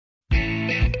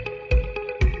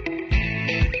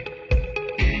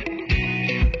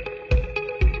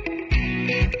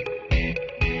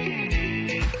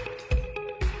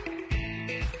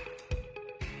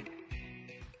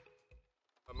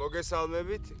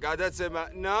მოგესალმებით.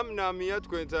 გადაცემა ნამ-ნამია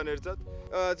თქვენთან ერთად.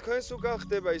 თქვენს უკან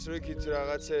ხდება ის რომ იქით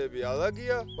რაღაცეები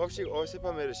ალაგია, ვაფშე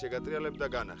ოსეფა მე შეგატრიალებ და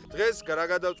განახეთ. დღეს რა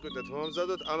გადავწყვიტეთ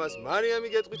მომზადოთ, ამას მარიამი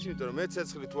გეტყვით, იმიტომ რომ მე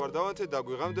ცეცხლი თუ არ დავანთე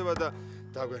დაგვიღამდება და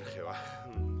დაგვერხევა.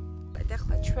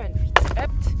 ახლა ჩვენ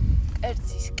ვიწყებთ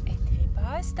კერძის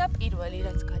კეთებას და პირველი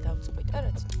რაც გადავწყვიტა,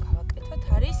 რაც გავაკეთოთ,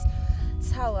 არის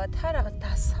სალათა, რაღაც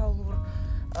დასავლურ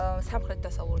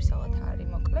სამხრეთ-დასავლური სალათა არის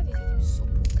მოკლედ, ისეთი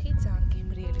სუფუქი, ძალიან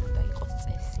გემრიელი უნდა იყოს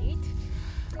წესით.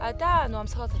 და ანუ ამ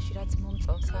სალათაში რაც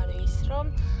მომწონს არის ის, რომ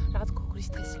რაღაც გოგრის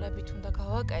თესლებით უნდა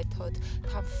გავაკეთოთ,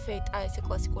 თან ფეტა, ესე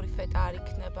კლასიკური ფეტა არ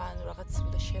იქნება, ანუ რაღაც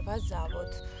უნდა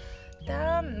შევაზავოთ. და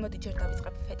მოდი ჯერ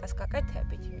დავიწყებ ფეტას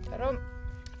გაკეთებით, იმიტომ რომ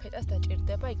ფეტას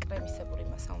დაჭირდება იკრემისებური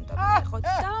მასა უნდა ვიყოთ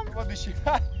და მოდიში.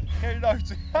 ხელი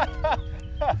დავიწვი.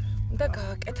 და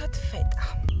გავაკეთოთ ფეტა.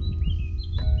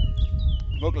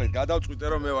 მოკლედ გადავწყვიტე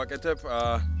რომ მე ვაკეთებ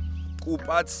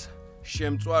კუპაც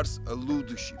შემწვარს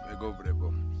ლუდში, მეგობრებო.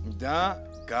 და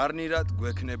გარნირად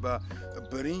გვექნება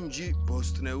ბრინჯი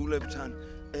ბოსტნეულებთან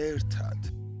ერთად.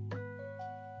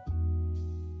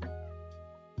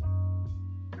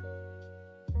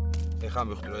 ეხლა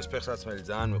მივხვდი რომ ეს ფეხსაცმელი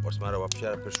ძალიან მიყვარს, მაგრამ ვაფშე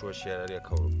არაფერ შუაში არ არის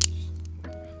აქაურობისთვის.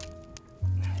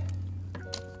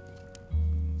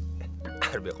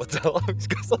 არ მეყოწალა მის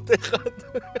გასატეხად.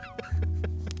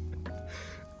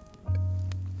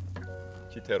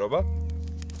 ჩითერობა?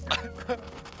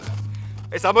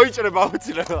 ეს ამოიჭრება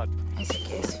აუცილებლად. ესე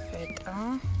კი ეს ფეტა.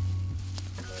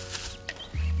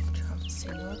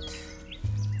 ჩავცილოთ.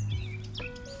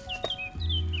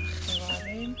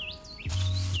 ხევარი.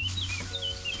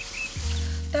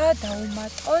 და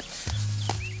დავუმატოთ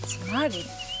ძმარი.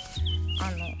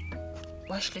 ანუ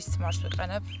ვაშლის ძმარს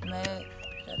ვიყენებ მე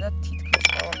და თითქმის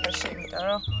ყველაფერში, იმიტომ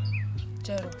რომ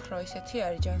ჯერ უფრო ისეთი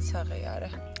არის ჯანსაღი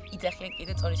არის. იძახიან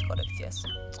კიდე წონის კორექციას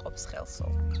წყობს ხელსო.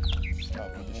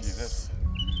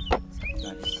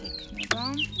 საკმარისი იქნება.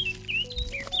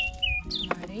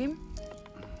 ძმარი.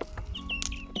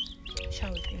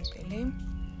 შავი პიმპილი.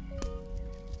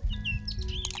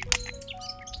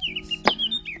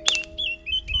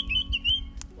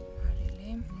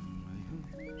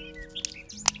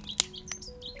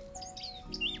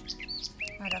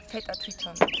 ფეტა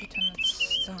თვითონაც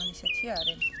ძალიან ისეთი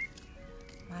არის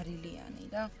მარილიანი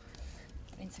და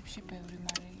პრინციპში ბევრი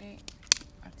მარილი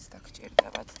არც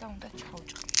დაგჭირდებათ და უნდა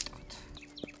ჩაუჭყიდოთ.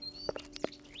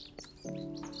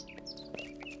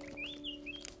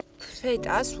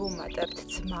 ფეტას ვუმატებთ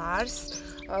ძმარს,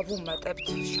 ვუმატებთ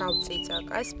შავ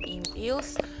წიწაკას, პიმპილს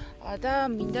და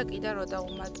მინდა კიდე რომ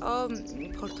დავუმატო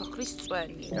ფორთოხლის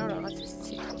წვენი, რომ რაღაც ეს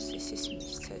ციტრუსის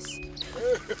მისცეს.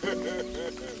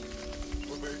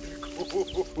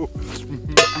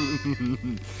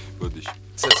 ბოდიში.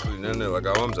 ცეცხლი ნელ-ნელა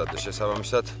გავამზადე,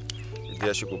 შესაბამისად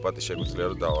იდეაში კუპატი შეგვიძლია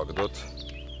რომ დავაგდოთ.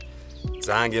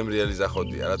 ძალიან გემრიელი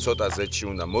ზახოდია, რა ცოტა ზეთში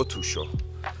უნდა მოთუშო.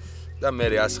 და მე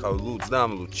ასხავ ლუდს და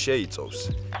ამ ლუდს შეიწოვს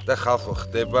და ხალხო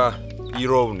ხდება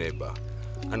პიროვნება.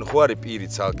 ანუ ხო არის პირი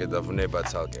ცალკე და ვნება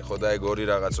ცალკე, ხო და ეგ ორი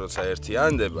რაღაც როცა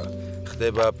ერთიანდება,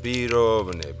 ხდება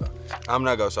პიროვნება. ამ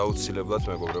ნაგავს აუცილებლად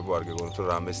მეგობრებო არ გეგონოთ რომ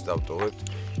რამეს დავტოვებთ.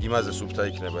 იმაზე სუფთა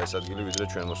იქნება ეს ადგილი, ვიდრე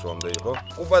ჩვენ მოსვლამდე იყო.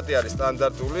 კუპატი არის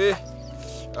სტანდარტული,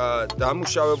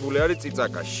 დამუშავებული არის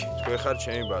წიწაკაში. თქვენ ხარ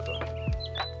ჩემი ბატონი.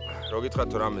 რო გითხრათ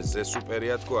რომ რამე ზე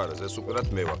სუპერია თქო არა, ზე სუპერად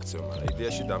მე ვაქცევ, მაგრამ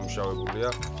იდეაში დამუშავებულია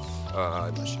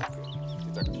იმაში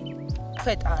წიწაკაში.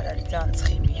 ფეტა არ არის ძალიან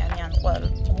ცხიმიანი, ან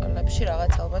ყველებში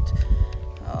რაღაც ალბათ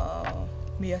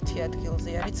მე-10 ადგილზე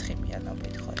არის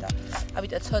ცხიმიანობით, ხო და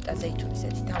ამიტომ ცოტა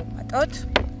ზეითუნისეთი დავუმატოთ.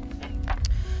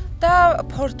 და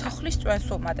ფორთოხლის წვენს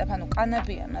ვუმატებ, ანუ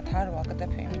კანებიანად არ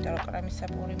ვაგდებ, იმიტომ რომ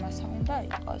კრემისებური მასა უნდა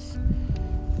იყოს.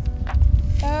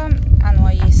 და ანუ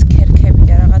აი ეს ქერქები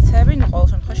და რაღაცეები, ნუ ყოველ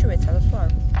შემთხვევაში ვეცადოთ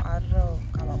რომ არ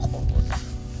გავაყოლოთ.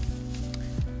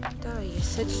 და აი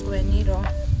ესე წვენი რომ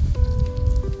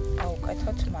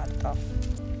ავუკეთოთ მარტო.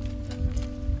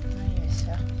 აი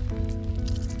ესა.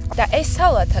 და ეს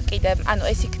სალათა კიდე, ანუ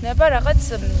ეს იქნება რაღაც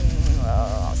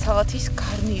სალათის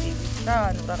გარნირივით რა,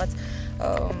 ანუ რაღაც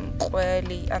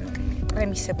ყველი, ანუ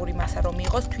კრემისებური მასა რომ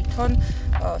იყოს თვითონ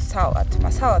სალათმა.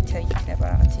 სალათი იქნება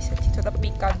რაღაც ისეთი ცოტა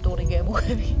პიკანტური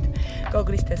გემუხებით.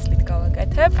 გოგრის თესლით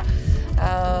გავაკეთებ.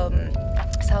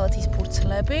 სალათის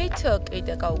ფურცლებით,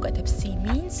 კიდე გავუკეთებ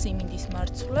სიმინდის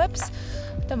მარცვლებს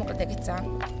და მოკლედ ეგ ძალიან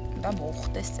და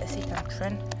მოუხდეს წესით ამ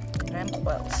ჩვენ კრემ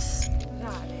ყველს.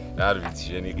 რა არ ვიცი,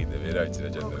 შენი კიდე ვერ არის რა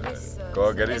ჯერდა.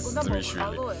 გოგრის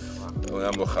ძმიშვილი. უნდა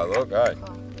მოხალო, კაი.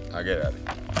 აგერ არის.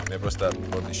 მე პროსტა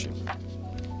ბოდიში.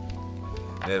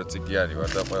 მე როციკიანი ვარ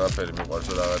და ყველაფერი მიყვარს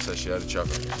რომ რაღაცაში არის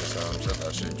ჩაყრილი. შესაბამისად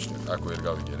არ შეიმჩნევ. აქ ვერ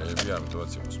გავიგერები,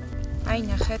 ამიტომაც იმოს. აი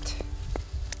ნახეთ.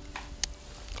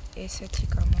 ესეთი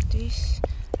გამოდის.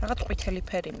 Რაღაც ყვითელი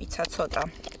ფერი მიცა ცოტა.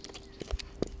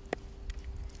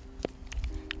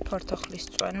 ფორთოხლის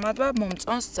წვენმა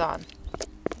მომწონს ძალიან.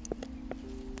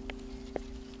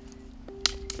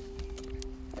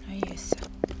 აი ეს.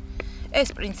 ეს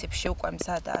პრინციპში უკვე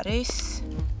მზად არის.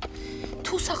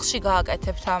 თუ სახლში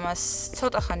გააკეთებთ ამას,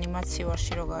 ცოტა ხანი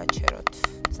მაცივარში რო გააჩეროთ,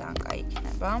 ძალიან კაი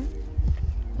იქნება.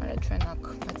 მაგრამ ჩვენ აქ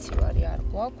მაცივარი არ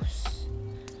გვაქვს.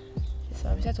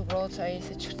 შესაბამისად, უბრალოდ აი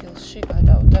ესე ჭრილში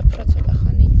გადავდებ, რა ცოტა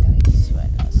ხანი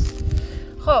დაისვენოს.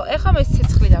 ხო, ეხლა მე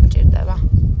ცეცხლი დამჭირდება.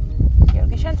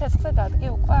 გიორგი, შენ ცეცხლზე დადგი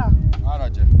უკვე? არა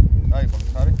ჯერ. დაიყო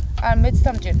ხარი. არ მეც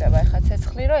დამჭირდება ეხლა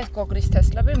ცეცხლი, რომ ეს გოგრის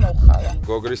თესლები მოვხავა.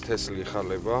 გოგრის თესლი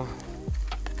ხალება.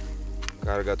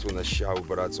 კარგად უნდა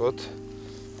შავბრაწოთ.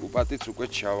 კუპატიც უკვე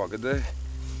ჩავაგდე.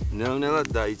 ნელ-ნელა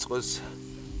დაიწყოს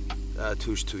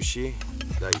თუშ-თუში.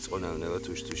 დაიწყო ნელ-ნელა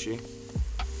თუშ-თუში.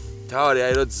 თავარი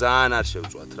აი რომ ძალიან არ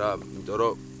შევწვათ რა, იმიტომ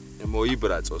რომ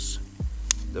მოიბრაწოს.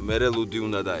 და მერე ლუდი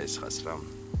უნდა დაესხას რა.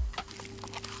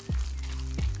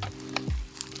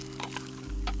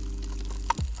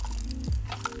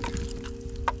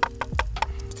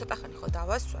 ცოტა ხანი ხო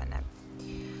დავასვენე.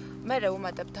 მერე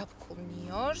უმატებ დაბკულ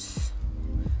ნიორს.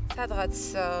 სადღაც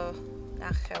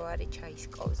ნახევარი ჩაის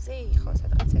კოვზი, ხო,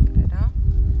 სადღაც ეგრე რა.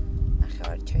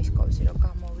 ნახევარი ჩაის კოვზი რო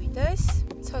გამოვიდეს,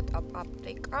 ცოტა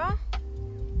პაპრიკა.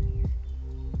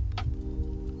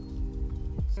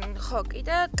 ხო,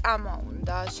 კიდე კამა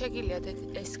უნდა. შეგიძლიათ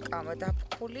ეს კამა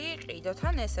დაბკული იყიდოთ,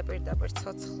 ან ესე პირდაპირ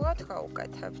ცოცხლად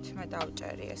გავუკეთებთ. მე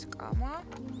დავჭერი ეს კამა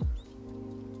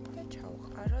და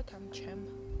ჩავყაროთ ამ ჩემ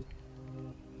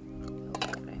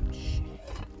კრემში.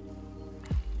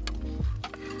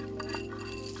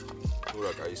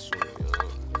 ურა კაი სუნია.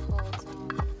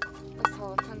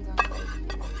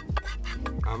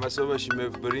 ამასობაში მე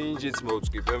ბრინჯიც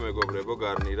მოვწკიპე მეგობრებო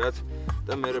გარნირად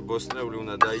და მე ბოსტნეული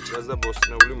უნდა დაიჭრას და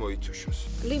ბოსტნეული მოითუშოს.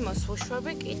 ლიმონს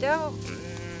ვუშვები კიდევ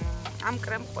ამ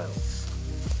კრემყველს.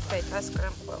 ფეთას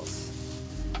კრემყველს.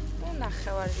 ნუ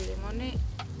ნახევარი ლიმონი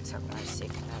საკმარისი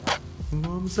იქნება.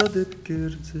 მომზადებ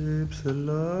კერძებს,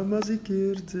 ლამაზი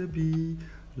კერძები,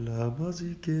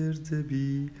 ლამაზი კერძები,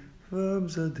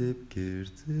 მომზადებ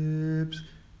კერძებს,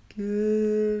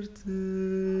 კერძებს.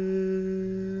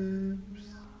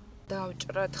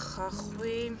 დავჭრათ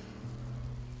ხახვი.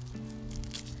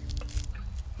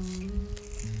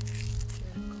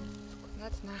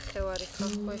 ნახევარი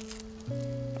ხახვი.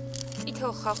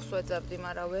 წითელ ხახვს ვეძებდი,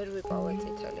 მაგრამ ვერ ვიპოვე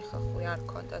წითელი ხახვი, არ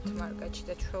ქონდათ მარკეტში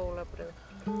და ჩვეულებრივ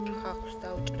ხახვს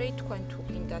დავჭრით. თქვენ თუ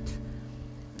გინდათ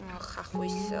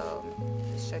ხახვის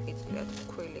შეგიძლიათ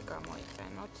ქვილი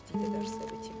გამოიყენოთ, დიდად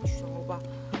არსებითი მნიშვნელობა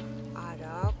არ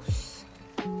აქვს.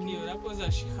 იო, რა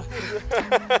პოზაში ხარ?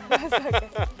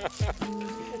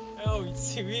 აუ,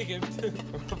 იცი ვიღებთ.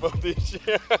 ბოდიში.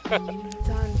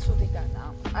 ძალიან ცუდი დანა.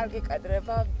 არ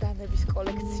გეკადრება დანების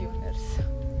კოლექციონერს.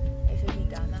 ესეთი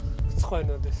დანა.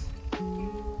 ცხვენოდეს.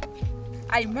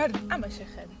 აი, მარ ამა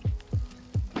შეხედე.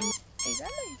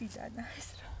 იგი დანა ეს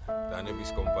რა. დანების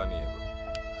კომპანიებო.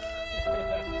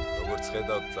 როგორც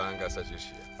ხედავთ, ძალიან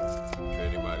გასაჭირშია.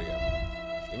 ჩვენი მარიამი.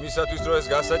 იმისათვის რომ ეს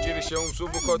გასაჭირი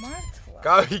შეუმსუბუქოთ,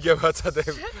 გავიგე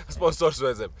ვაცადებ სპონსორს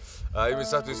ვეძებ.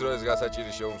 იმისათვის რომ ეს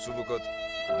გასაჭირი შეუმსუბუქოთ,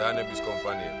 დანების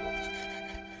კომპანიებო.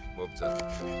 მობძათ.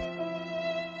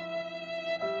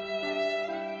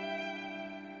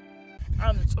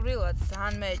 ანუ წვრილად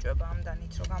ძალიან მეეჭვება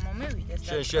ამდანით რომ გამომივიდეს და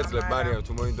შენ შეძლებ მარიამ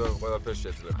თუ მოინდომა ყველაფერს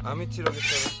შეძლებ. ამითი რომ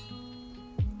გიხარ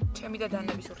ჩემი და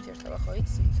დანების ურთიერთობა ხო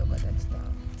იცი ზოგადად და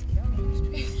წირა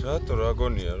მომისთვის. რატო რა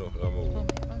გონია რომ რა მოვა?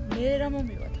 მე რა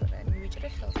მომივა თორე მივიჭრე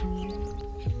ხელს.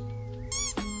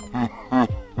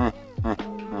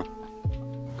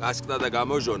 გასკდა და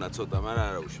გამოჟონა ცოტა, მაგრამ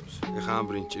არა უშავს. ეხლა ამ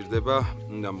ბრინჯ ჭირდება,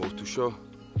 უნდა მოვთუშო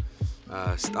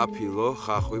სტაფილო,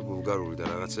 ხახვი, ბულგარული და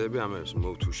რაღაცეები, ამებს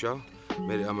მოვთუშავ.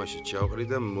 მე ამაში ჩავყრი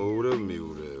და მოურევ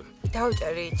მიურევ.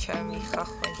 დავჭერი ჩემი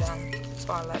ხახვიდან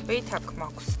წვალებით, აქ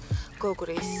მაქვს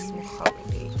გოგრის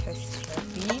მოხავილი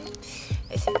თესლები.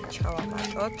 ესეთი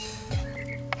ჩავამატოთ.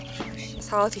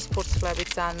 სალათის ფურცლები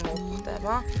ძალიან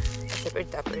მოხდება. ესე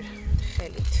პირდაპირ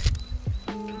ხელით.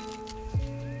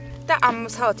 და ამ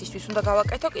სალათისთვის უნდა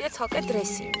გავაკეთო კიდე ცალკე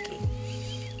დრესინგი.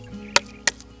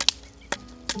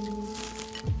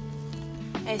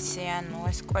 ესე ანუ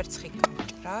ეს კვერცხი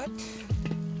გავჭრათ.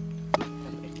 და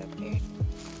პირდაპირ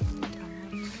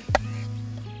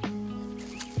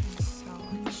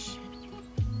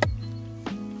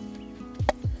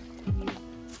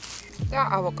და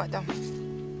ავოკადო.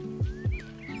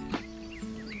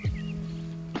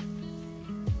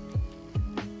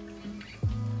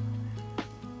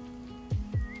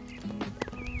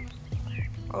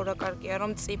 აურა კარგია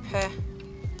რომ წიფე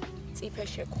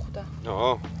შეგხვდა.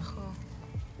 ო. ხო.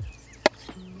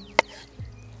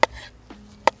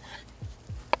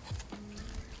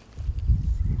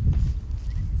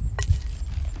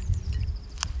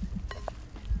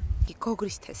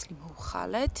 გოგრის თესლი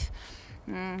მოვხალეთ.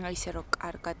 ისე რომ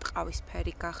კარგად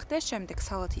ყავისფერი გახდეს, შემდეგ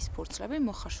სალათის ფურცლები,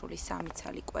 მოხარშული 3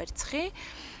 ცალი კვერცხი,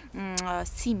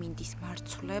 სიმინდის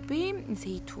მარცვლები,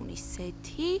 ზეითუნის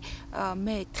ზეთი,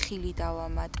 მე თხილი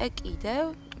დავამატე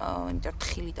კიდევ, იმიტომ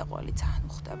თხილი და ყვალი ძალიან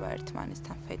უხდება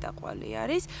ერთმანეთთან, ფეტა ყვალი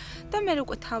არის და მე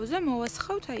უკვე თავზე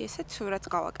მოვასხავთ აი ესეთ რაც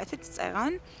გავაკეთეთ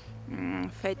წეღან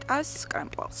ფეტას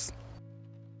კრემპლს.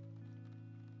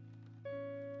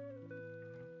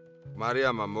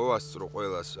 მარიამა მოვასწრო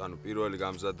ყველას, ანუ პირველი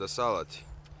გამზადდა სალათი.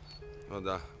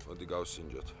 და მოდი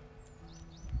გავსინჯოთ.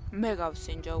 მე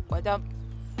გავსინჯო უკვე და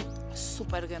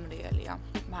სუპერ გემრიელია,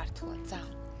 მართლა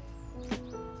ძალიან.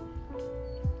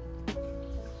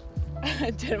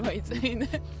 ჯერ მოიწინე.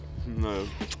 ნე.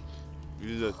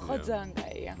 ბიზნესია. ხო ძალიან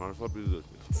კაია. მართლა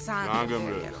ბიზნესია. ძალიან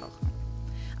გემრიელია.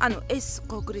 ანუ ეს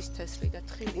გოგრის თესლი და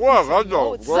თხილი. ვა, გადაო,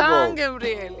 ძალიან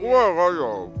გემრიელია. ვა,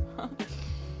 გადაო.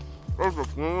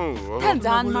 თან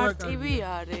ძალიან მარტივი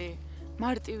არის.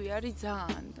 მარტივი არის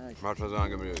ძალიან და მართლა ძალიან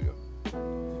გემრიელია.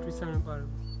 ვისამეპარებ.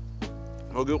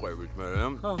 მოგიყვებით მე რა?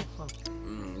 ხო, ხო.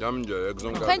 დამინდა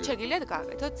ეგზონ თქვენ შეგიძლიათ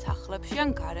გააკეთოთ სახლებში ან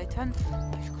გარეთან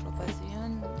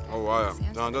ბაშქრობაზიან. ვაა,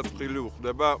 ძალიან და თხილი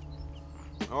უხდება.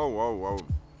 აუ.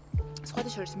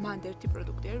 სხვადასხვა მანდ ერთი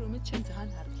პროდუქტი არის, რომელიც შენ ძალიან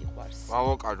არ გიყვარს.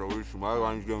 ავოკადო ვიცი, მაგრამ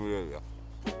ამის გემრიელია.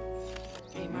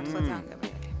 აი, მართლა ძალიან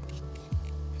გემრიელია.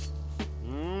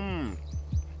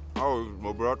 აუ,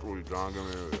 მობრატული ძალიან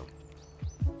გემრიელია.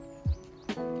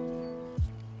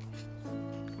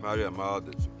 მარია,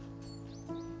 მალადეცი.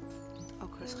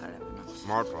 ოქროს ხარები მაქვს.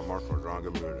 მართლა ძალიან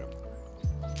გემრიელია.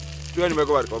 ჩვენი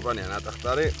მეგობარი კომპანია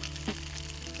ნატახტარი.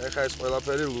 ეხა ეს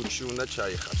ყველაფერი ლუდში უნდა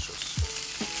ჩაიხარშოს.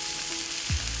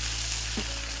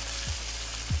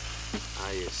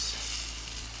 აი ეს.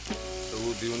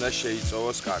 ლუდი უნდა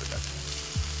შეიწოვოს კარგად.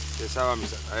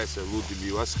 შესაბამისად, აი ესე ლუდი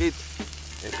მივასხით.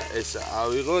 ეხა ეს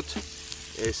ავიღოთ,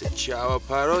 ესე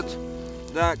ჩავაფაროთ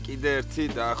და კიდე ერთი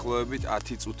დაახლოებით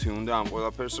 10 წუთი უნდა ამ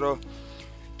ყველაფერს რომ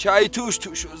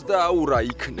ჩაითუშთუშოს და აურა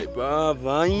იქნება.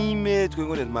 ვაიმე, თქვენ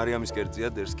გონიათ მარიამის კერძია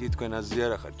დერსკი, თქვენ აზია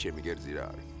რა ხართ, ჩემი კერძი რა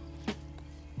არის.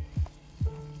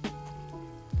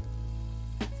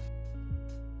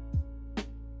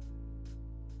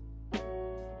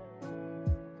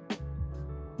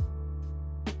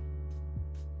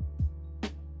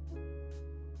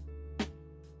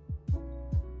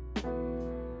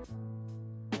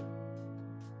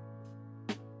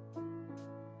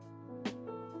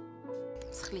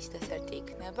 მსხლის დესერტი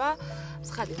იქნება.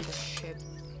 მსხალი უნდა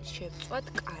შევწვათ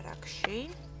კარაქში.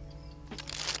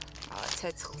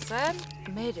 ცეცხლზე.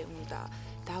 მერე უნდა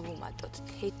დავუმატოთ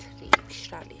თეთრი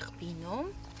მშრალი ღვინო.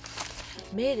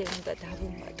 მერე უნდა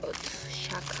დავუმატოთ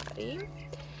შაქარი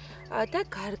და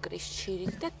გარგრის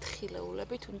შირით და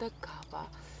თხილეულებით უნდა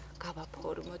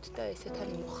გავაფორმოთ და ესეთ არ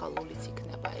მოხალულიც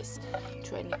იქნება ეს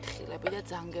ჩვენი თხილები და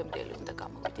ძალიან გემრიელი უნდა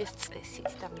გამოვიდეს წესით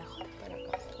და ვნახოთ რა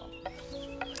გახდება.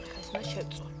 ახლა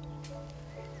შევწვა.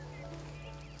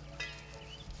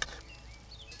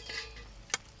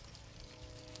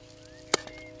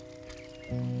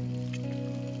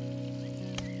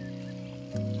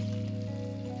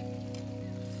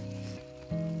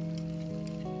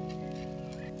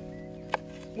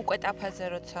 უკვე ტაფაზე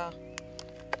როცა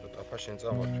ტაფა შენ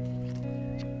წამოდი.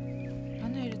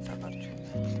 რანაირად წაბარჩვენ.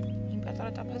 იმ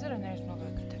პატარა ტაფაზე რანაირად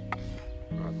მოგაკეთებ.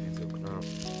 მადიძე ქნა.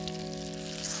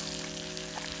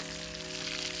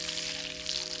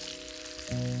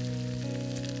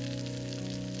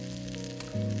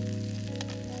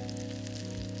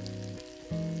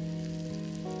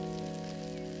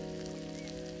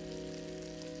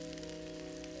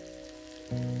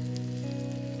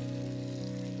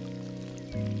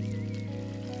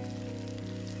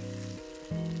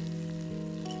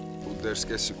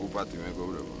 დერსკესი კუპატი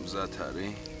მეგობრებო მზად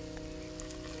არის.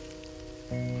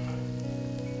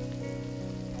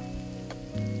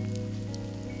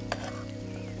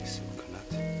 ისე ვქნათ.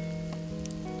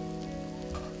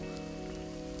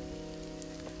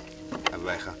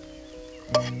 აბა ხა.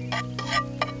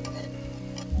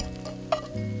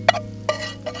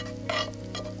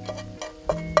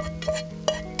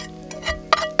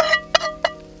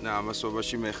 და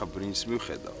ამასობაში მე ხა ბრინს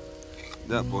მივხედავ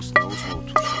და ბოსტნეულს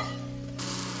მოვთუშავ.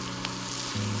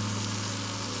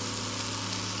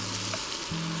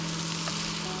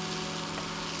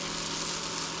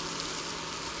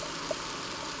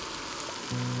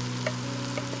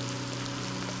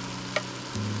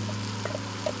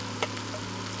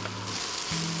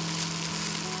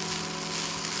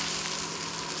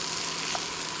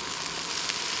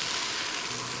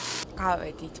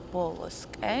 გავედით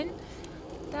ბოლოსკენ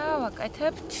და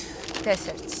ვაკეთებთ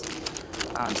დესერტს.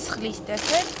 მსხლის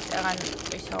დესერტს, წეგან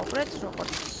ვისაუბრეთ,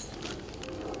 როგორც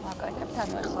გავაკეთებთ,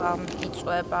 ანუ ახლა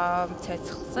იწვება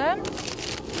ცეცხლზე.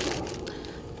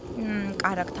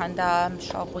 კარაქთან და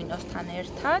შავღვინოსთან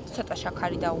ერთად, ცოტა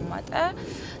შაქარი დავუმატე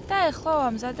და ახლა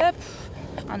ვამზადებ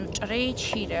ანუ ჭრით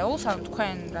შირეულს, ანუ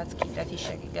თქვენ რაც გინდათ ის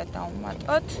შეგიძლიათ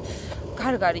დავუმატოთ.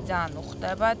 გარგარი ძალიან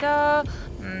უხდება და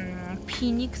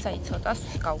ფინიკს აი ცოტას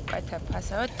გავუკეთებ,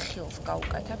 ასევე თხილს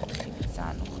გავუკეთებ, თხილი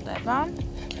ძალიან უხდება.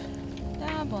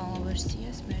 და ბოლო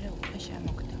ვერსიას მე უკვე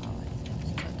შემოგთავაზებ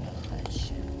ცოტა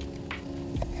ხელში.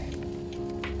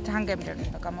 ძალიან გემრიელი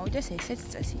უნდა გამოვიდეს ესეც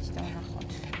წესით და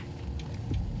ვნახოთ.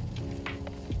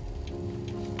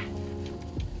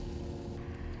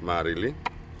 მარილი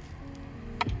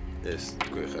ეს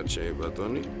თქვენ ხარ ჩემი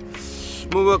ბატონი.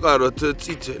 მოვაყაროთ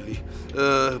წითელი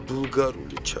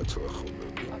ბულგარული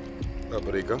ჩათვახობები.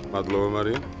 პაპრიკა, მადლობა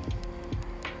მარია.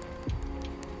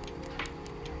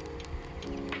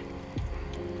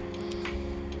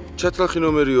 ჩათლახი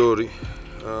ნომერი 2.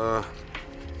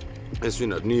 ეს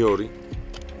ვინ არის? ნიორი.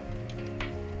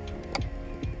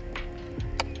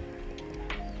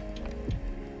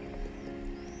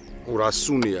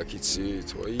 ურასუნი აქ იცით?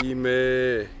 ვაიმე.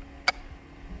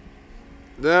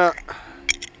 და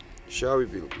შავი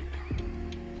პილპილი.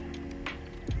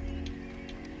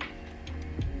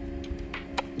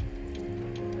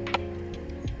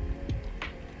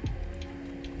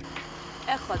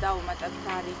 ახლა დავუმატებ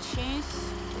დარიჩინს.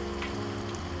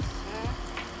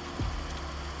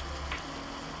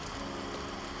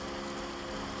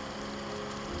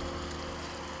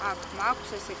 აქ მაქვს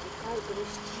ესეთი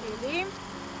გარგრის ჩილი,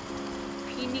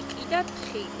 ფინიკი და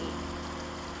თხილი.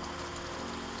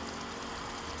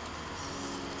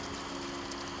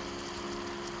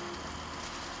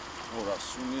 ora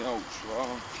სუნი აუშვა.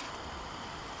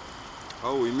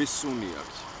 აუ იმის სუნი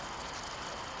აქვს.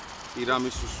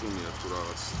 ტირამისუს სუნი აქვს თუ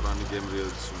რაღაც სტრანი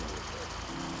გემრიელი სუნი.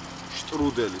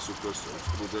 შტრუდელის უფრო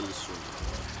შტრუდელის სუნი.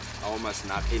 აუ მას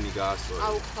ნაყინი გაასწორე.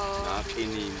 აუ ხო.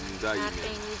 ნაყინი და იმე.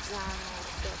 ნაყინი ძალიან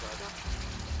უხდება და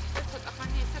ცოტა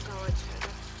ხანი ესა გავაჩერე.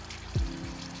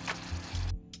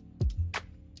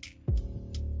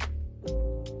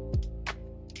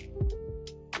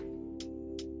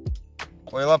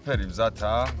 ყველაფერი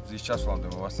მზადაა, მზის ჩასვლამდე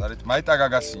მოვასწარით. მაიტა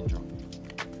გაგასინჯო.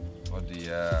 მოდი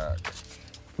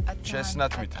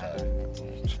ჩესნათ მითხარი.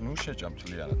 ნუ შეჭამ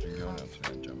თლიანად, ვიგეონა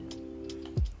თლიან ჭამ.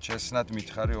 ჩესნათ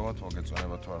მითხარი, ოღონდ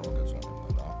მოგეწონება თუ არ მოგეწონება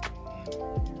რა.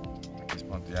 ის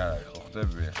მოდი არა, ხო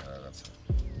ხდები ახლა რაღაცა.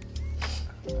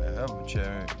 ახლა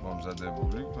ჩემი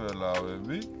მომზადებული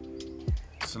ფლავები,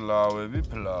 სლავები,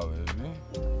 ფლავები.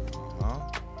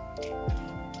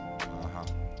 აჰა.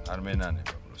 არ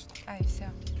მენანება. აი ისე.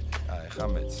 აი ხა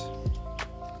მეც.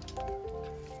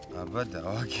 აბა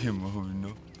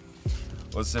დავაგემოვნო.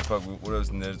 ოსეფა გვიყურებს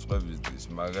ნერწყვების დის,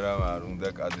 მაგრამ არ უნდა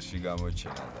კადრში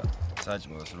გამოჩენა და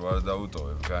საჭმელს რო არ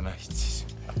დაუტოვებ განაიცის.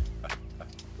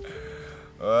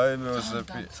 აი მე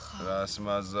ოსეფი რას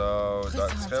მაზავ და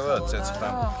ცხელა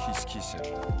ცეცხლთან ქისქისებ.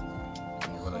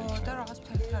 და რაღაც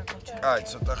ფერით არ გავჩერე. აი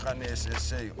ცოტა ხანი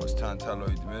ესე იყოს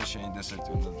თანთალოიდი, მე შეიძლება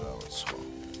ესეთი უნდა დავაცხო.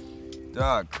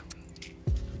 так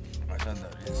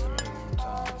ანდარი ეს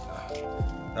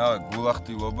და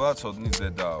გულახდილობა ცოდნის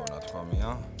დედაო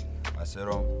ნათქვამია ასე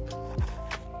რომ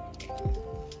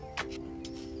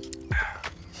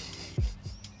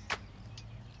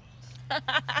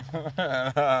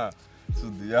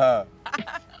სუდია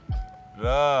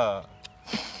რა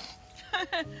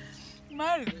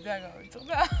მარილი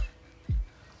დაგავიწყდა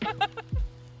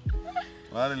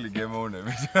მარილი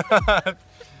გემოვნებით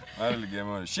მარილი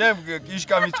გემოვნე შენ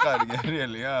კიშკა მიწყარი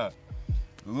გერიელია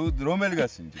რომელი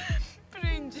გასინჯი?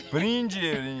 ბრინჯი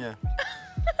ერინია.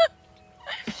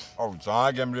 აუ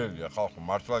ძალიან გემრიელია ხალხო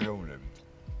მართლა გეუბნებით.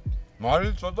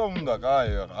 მარილი ცოტა უნდა კაი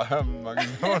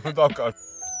მაგის ნუ დავკარ.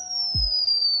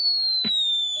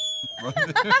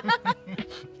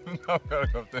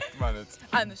 დავკარგავთ ერთმანეთს.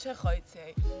 ანუ შეხო იცი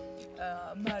აი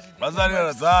მარილი. ბაზარი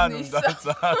არა ძალიან უნდა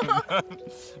ძალიან.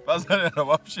 ბაზარი არა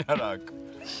ვაფშე არა აქ.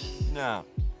 ნა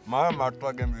მართლა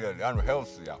გემრიელია ანუ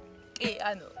ჰელსია. კი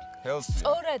ანუ ჰელსი.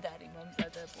 სწორად არის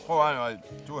მომზადებული. ხო, ანუ აი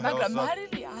თუ ჰელსი. მაგრამ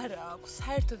მარილი არა აქვს,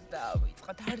 საერთოდ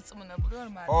დავიწყა, დარწმუნებული ვარ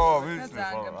მარილი. ო, ვიცი,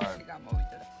 ხო, აი.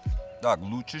 გამოვიდა. და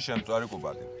ლუჩი შემწვარი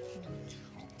კუბატი.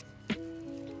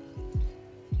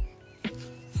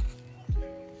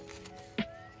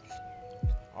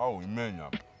 აუ, იმენა.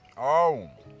 აუ.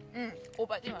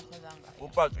 კუბატი მართლა ძალიან კაია.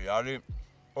 კუბატი არის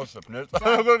ოსებ ნერწ.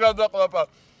 როგორ გადაყლაპა?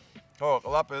 ხო,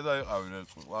 ყლაპე და იყავი ნერწ,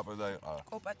 ყლაპე და იყავა.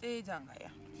 კუბატი ძალიან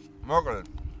კაია. მოკლედ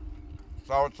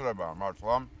საოცრებაა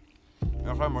მართლა.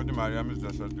 ახლა მოდი მარიამის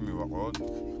დესერტი მივაყოლოთ.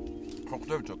 ხო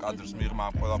ხდებიო კადრს მიღმა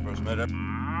ამ ყველაფერს მერე.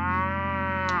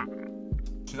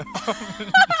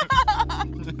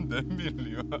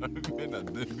 დებილი ვარ, მენა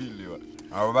დებილი ვარ.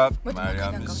 ალბათ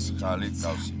მარიამის ხალით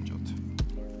გავსინჯოთ.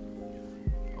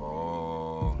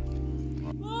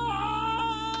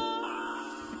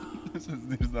 ეს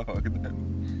ძირს დავაგდე.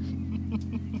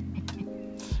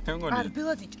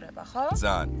 არბილად იჭრება, ხო?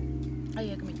 ძალიან. აი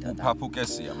ეგ მინდოდა.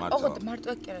 ფაფუკესია მარტო. ოღონდ მარტო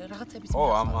ეგ კი რაღაცების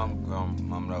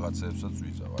ამ რაღაცებსაც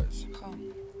ვიზავ ეს. ხო.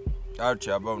 კარჩი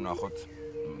აბა ვნახოთ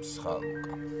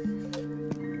მსხალუკა.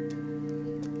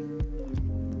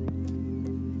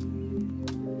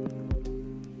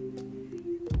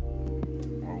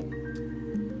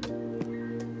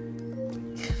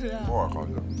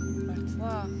 ხოდა.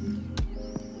 მართლა?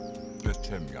 ეს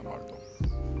ჩემია მარტო.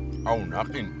 აუ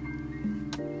ნახინ.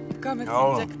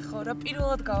 გამესინჯეთ ხო რა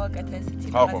პირველად გავაკეთე ესეთი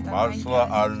რაღაცა. ხო, მართლა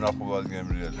არ ნახულად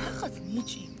გემრიელი. ახაც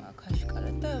ნიჭი მაქვს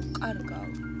აშკარად და კარგავ.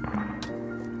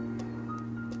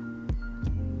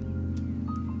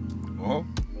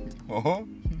 ოჰო.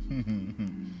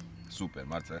 სუპერ,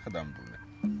 მართლა ხა დამბრუნე.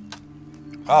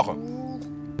 ხო.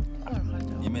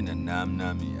 იმენა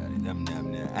ნამ-ნამი არის და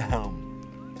ნამ-ნამ.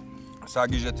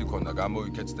 საგიჟეთი ქონდა,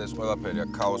 გამოვიქეცთ ეს ყველაფერი,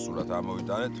 ქაოსურად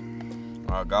ამოვიტანეთ.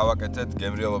 გავაკეთეთ,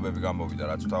 გემრიელობები გამოვიდა,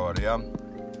 რაც თავარია.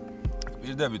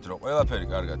 პირდებით რომ ყველაფერი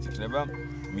კარგად იქნება,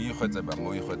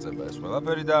 მოიხვეწება ეს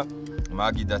ყველაფერი და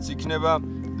მაგიდაც იქნება,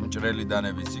 მჭრელი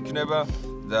დანებიც იქნება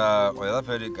და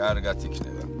ყველაფერი კარგად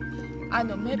იქნება.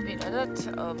 ანუ მე პირადად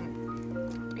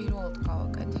პირველად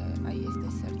გავაკეთე აი ეს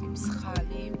დესერტი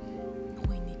მსხალი,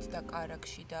 ღვინით და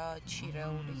კარაქში და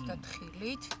ჩირეულით და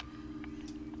თხილით.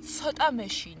 ცოტა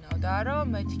მეშინოდა რომ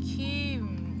მეთქი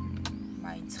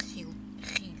მაინც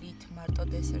ხილით მარტო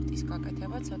დესერტის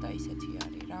გაკეთება ცოტა ისეთი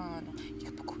არის რა ანუ იქ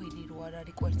ფქვილი რო არ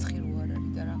არის კვერცხი რო არ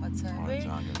არის და რაღაცები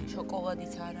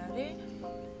შოკოლადიც არ არის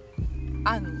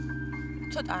ანუ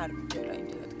ცოტა არ მიჯერა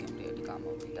იმდენად გემრიელი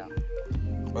გამოვიდა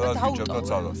ყველა გიჭოდა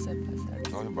ცალო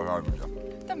ანუ ბაგავიჯა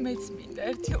და მეც მინდა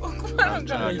ერთი უკრა რომ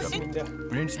გამიმინდა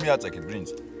ბრინჯს მიაწექით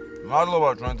ბრინჯს მადლობა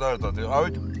ჩვენთან ერთად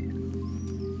იყავით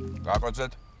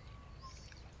გაკოცეთ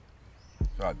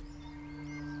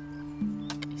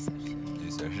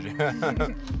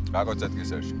Gagozet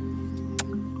gizerși.